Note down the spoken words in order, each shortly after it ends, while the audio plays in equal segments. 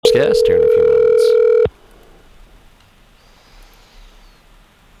first guest here in a few moments.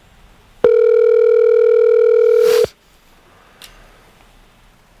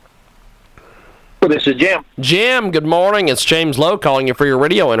 Well, this is Jim. Jim, good morning. It's James Lowe calling you for your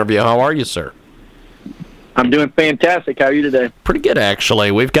radio interview. How are you, sir? I'm doing fantastic. How are you today? Pretty good, actually.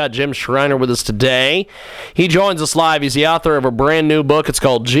 We've got Jim Schreiner with us today. He joins us live. He's the author of a brand new book. It's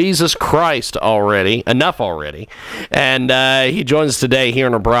called Jesus Christ Already, Enough Already. And he joins us today here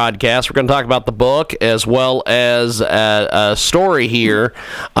in our broadcast. We're going to talk about the book as well as a story here.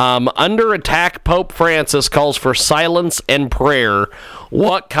 Under attack, Pope Francis calls for silence and prayer.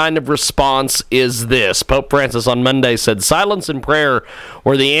 What kind of response is this? Pope Francis on Monday said silence and prayer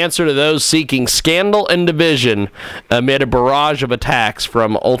were the answer to those seeking scandal and division amid a barrage of attacks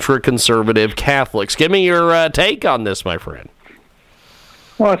from ultra-conservative Catholics. Give me your take on this, my friend.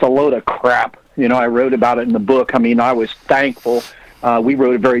 Well, it's a load of crap. You know, I wrote about it in the book. I mean, I was thankful. We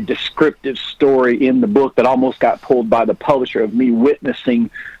wrote a very descriptive story in the book that almost got pulled by the publisher of me witnessing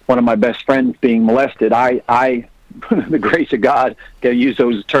one of my best friends being molested. I the grace of God, to use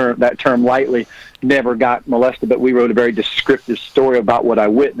that term lightly, never got molested, but we wrote a very descriptive story about what I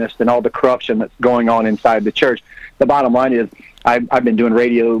witnessed and all the corruption that's going on inside the church. The bottom line is I've been doing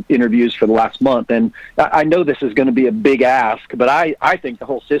radio interviews for the last month, and I know this is going to be a big ask, but I think the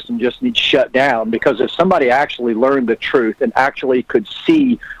whole system just needs shut down, because if somebody actually learned the truth and actually could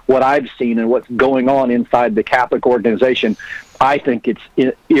see what I've seen and what's going on inside the Catholic organization, I think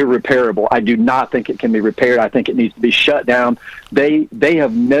it's irreparable. I do not think it can be repaired. I think it needs to be shut down. They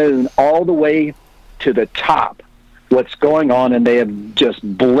have known all the way to the top what's going on, and they have just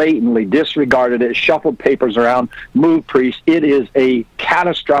blatantly disregarded it, shuffled papers around, moved priests. It is a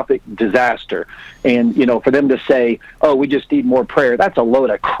catastrophic disaster. And, you know, for them to say, oh, we just need more prayer, that's a load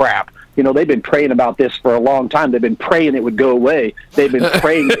of crap. You know, they've been praying about this for a long time. They've been praying it would go away. They've been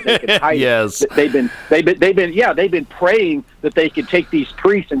praying that they could hide yes. it. They've been praying that they could take these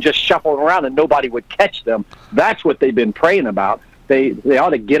priests and just shuffle them around and nobody would catch them. That's what they've been praying about. They ought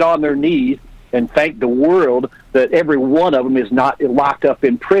to get on their knees and thank the world that every one of them is not locked up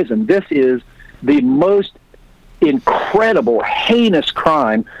in prison. This is the most incredible, heinous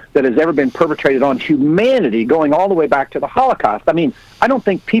crime that has ever been perpetrated on humanity, going all the way back to the Holocaust. I mean, I don't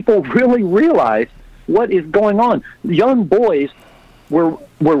think people really realize what is going on. Young boys were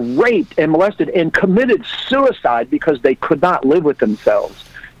raped and molested and committed suicide because they could not live with themselves.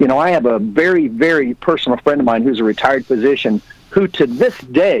 You know, I have a very, very personal friend of mine who's a retired physician who to this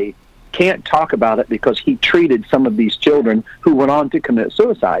day can't talk about it because he treated some of these children who went on to commit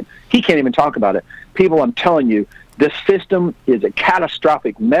suicide. He can't even talk about it. People, I'm telling you, this system is a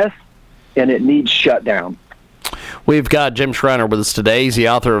catastrophic mess, and it needs shut down. We've got Jim Schreiner with us today. He's the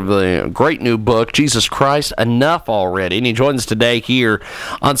author of the great new book, Jesus Christ, Enough Already, and he joins us today here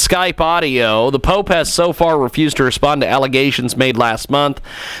on Skype audio. The Pope has so far refused to respond to allegations made last month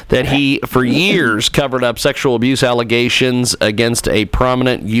that he, for years, covered up sexual abuse allegations against a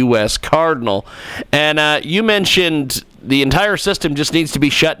prominent U.S. cardinal. And you mentioned the entire system just needs to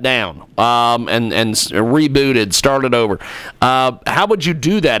be shut down and rebooted, started over. How would you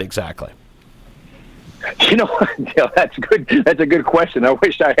do that exactly? You know, that's good. That's a good question. I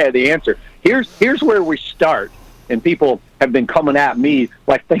wish I had the answer. Here's where we start, and people have been coming at me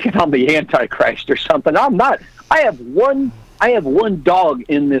like thinking I'm the Antichrist or something. I'm not. I have one dog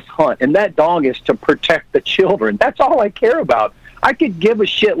in this hunt, and that dog is to protect the children. That's all I care about. I could give a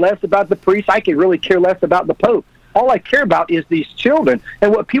shit less about the priest. I could really care less about the Pope. All I care about is these children.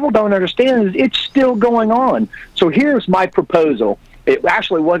 And what people don't understand is it's still going on. So here's my proposal. It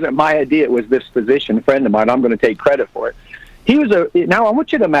actually wasn't my idea. It was this physician friend of mine. I'm going to take credit for it. Now, I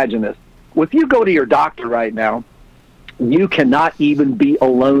want you to imagine this. If you go to your doctor right now, you cannot even be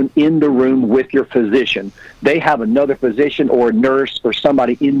alone in the room with your physician. They have another physician or a nurse or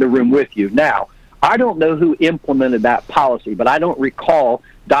somebody in the room with you. Now, I don't know who implemented that policy, but I don't recall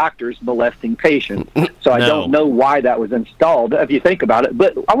doctors molesting patients. So I don't know why that was installed, if you think about it.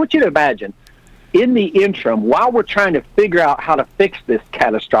 But I want you to imagine, in the interim, while we're trying to figure out how to fix this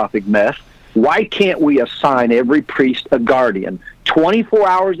catastrophic mess, why can't we assign every priest a guardian? 24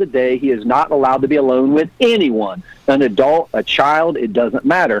 hours a day, he is not allowed to be alone with anyone, an adult, a child, it doesn't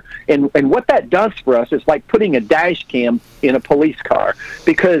matter. And what that does for us is like putting a dash cam in a police car,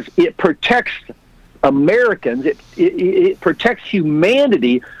 because it protects Americans, it protects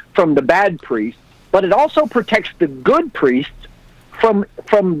humanity from the bad priests, but it also protects the good priests from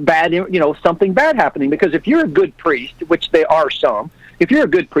bad, something bad happening. Because if you're a good priest, which there are some, if you're a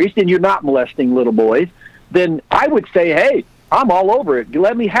good priest and you're not molesting little boys, then I would say, hey, I'm all over it.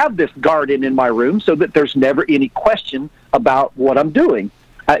 Let me have this guardian in my room so that there's never any question about what I'm doing.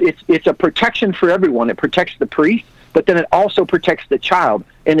 It's a protection for everyone. It protects the priest, but then it also protects the child.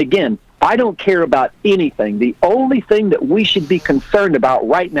 And again, I don't care about anything. The only thing that we should be concerned about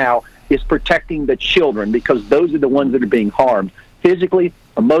right now is protecting the children, because those are the ones that are being harmed physically,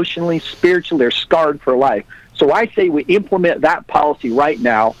 emotionally, spiritually. They're scarred for life. So I say we implement that policy right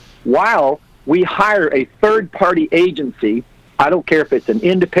now while we hire a third-party agency. I don't care if it's an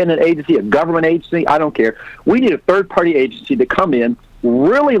independent agency, a government agency, I don't care. We need a third-party agency to come in,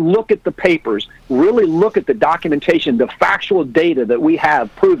 really look at the papers, really look at the documentation, the factual data that we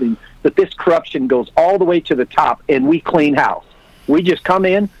have proving that this corruption goes all the way to the top, and we clean house. We just come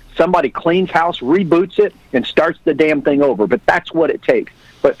in, somebody cleans house, reboots it, and starts the damn thing over. But that's what it takes.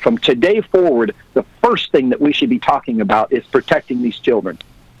 But from today forward, the first thing that we should be talking about is protecting these children.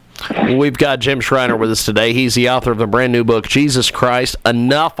 We've got Jim Schreiner with us today. He's the author of the brand new book, Jesus Christ,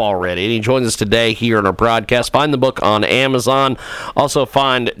 Enough Already. And he joins us today here on our broadcast. Find the book on Amazon. Also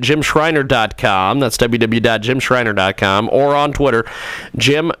find JimSchreiner.com. That's www.JimSchreiner.com. Or on Twitter,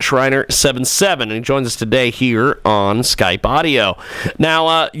 JimSchreiner77. And he joins us today here on Skype Audio.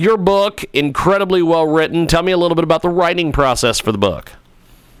 Now, your book, incredibly well written. Tell me a little bit about the writing process for the book.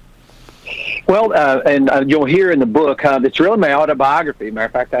 Well, and you'll hear in the book, it's really my autobiography. Matter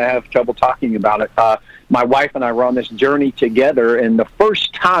of fact, I have trouble talking about it. My wife and I were on this journey together, and the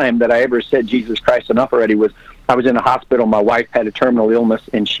first time that I ever said Jesus Christ Enough Already was I was in a hospital. My wife had a terminal illness,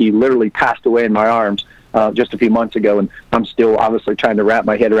 and she literally passed away in my arms just a few months ago, and I'm still obviously trying to wrap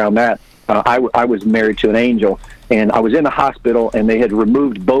my head around that. I was married to an angel, and I was in the hospital, and they had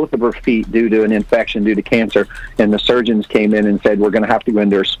removed both of her feet due to an infection, due to cancer, and the surgeons came in and said, we're going to have to go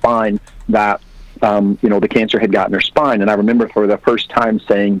into her spine, that the cancer had gotten her spine. And I remember for the first time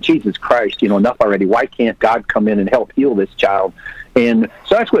saying, Jesus Christ, enough already. Why can't God come in and help heal this child? And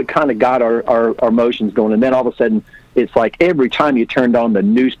so that's what kind of got our emotions going. And then all of a sudden, it's like every time you turned on the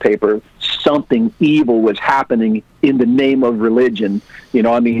newspaper, something evil was happening in the name of religion.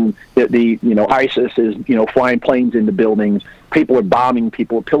 ISIS is, flying planes into buildings. People are bombing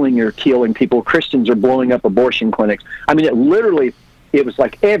people, killing or killing people. Christians are blowing up abortion clinics. I mean, it was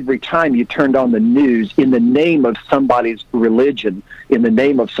like every time you turned on the news, in the name of somebody's religion, in the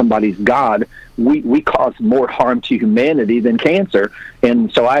name of somebody's God, we caused more harm to humanity than cancer.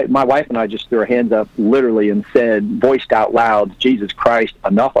 And so my wife and I just threw our hands up literally and said, voiced out loud, Jesus Christ,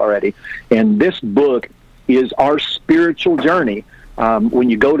 enough already. And this book is our spiritual journey. When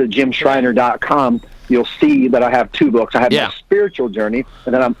you go to JimSchreiner.com, you'll see that I have two books. I have my spiritual journey,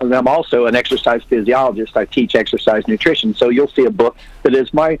 and then I'm also an exercise physiologist. I teach exercise nutrition. So you'll see a book that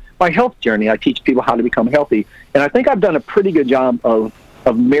is my health journey. I teach people how to become healthy. And I think I've done a pretty good job of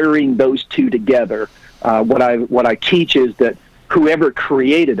marrying those two together. What I teach is that whoever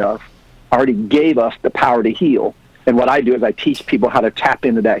created us already gave us the power to heal. And what I do is I teach people how to tap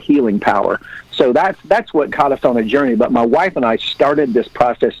into that healing power. So that's what got us on a journey. But my wife and I started this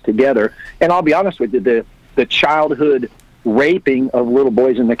process together. And I'll be honest with you, the childhood raping of little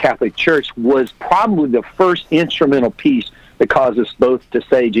boys in the Catholic Church was probably the first instrumental piece that caused us both to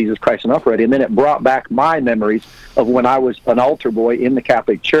say Jesus Christ Enough Already. And then it brought back my memories of when I was an altar boy in the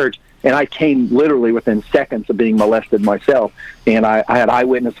Catholic Church. And I came literally within seconds of being molested myself. And I had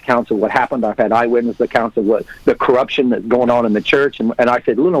eyewitness accounts of what happened. I've had eyewitness accounts of what the corruption that's going on in the church. And I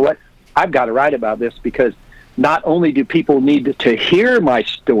said, you know what? I've got to write about this, because not only do people need to hear my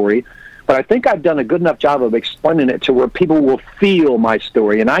story, but I think I've done a good enough job of explaining it to where people will feel my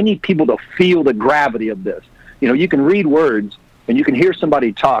story. And I need people to feel the gravity of this. You can read words and you can hear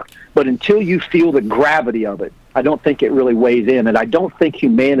somebody talk, but until you feel the gravity of it, I don't think it really weighs in. And I don't think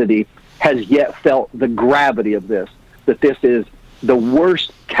humanity has yet felt the gravity of this, that this is the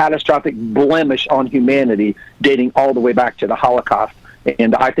worst catastrophic blemish on humanity dating all the way back to the Holocaust.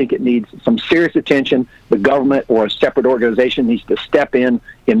 And I think it needs some serious attention. The government or a separate organization needs to step in.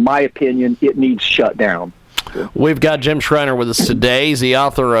 In my opinion, it needs shut down. We've got Jim Schreiner with us today. He's the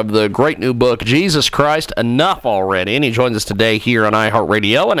author of the great new book, Jesus Christ, Enough Already. And he joins us today here on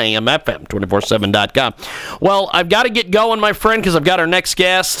iHeartRadio and AMFM, 247.com. Well, I've got to get going, my friend, because I've got our next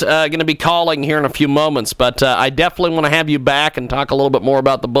guest going to be calling here in a few moments. But I definitely want to have you back and talk a little bit more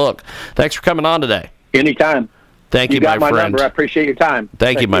about the book. Thanks for coming on today. Anytime. Thank you, my friend. You got my number. I appreciate your time.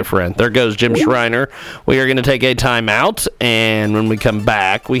 Thank you, my friend. There goes Jim Schreiner. We are going to take a time out, and when we come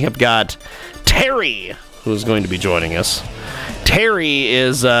back, we have got Terry, who's going to be joining us. Terry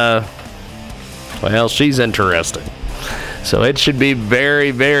is, she's interesting. So it should be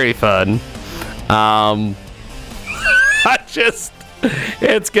very, very fun.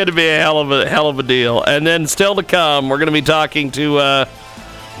 It's going to be a hell of a deal. And then still to come, we're going to be talking to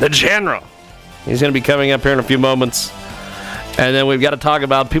the General. He's going to be coming up here in a few moments. And then we've got to talk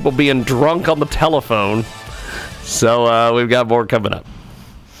about people being drunk on the telephone. So we've got more coming up.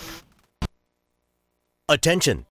 Attention.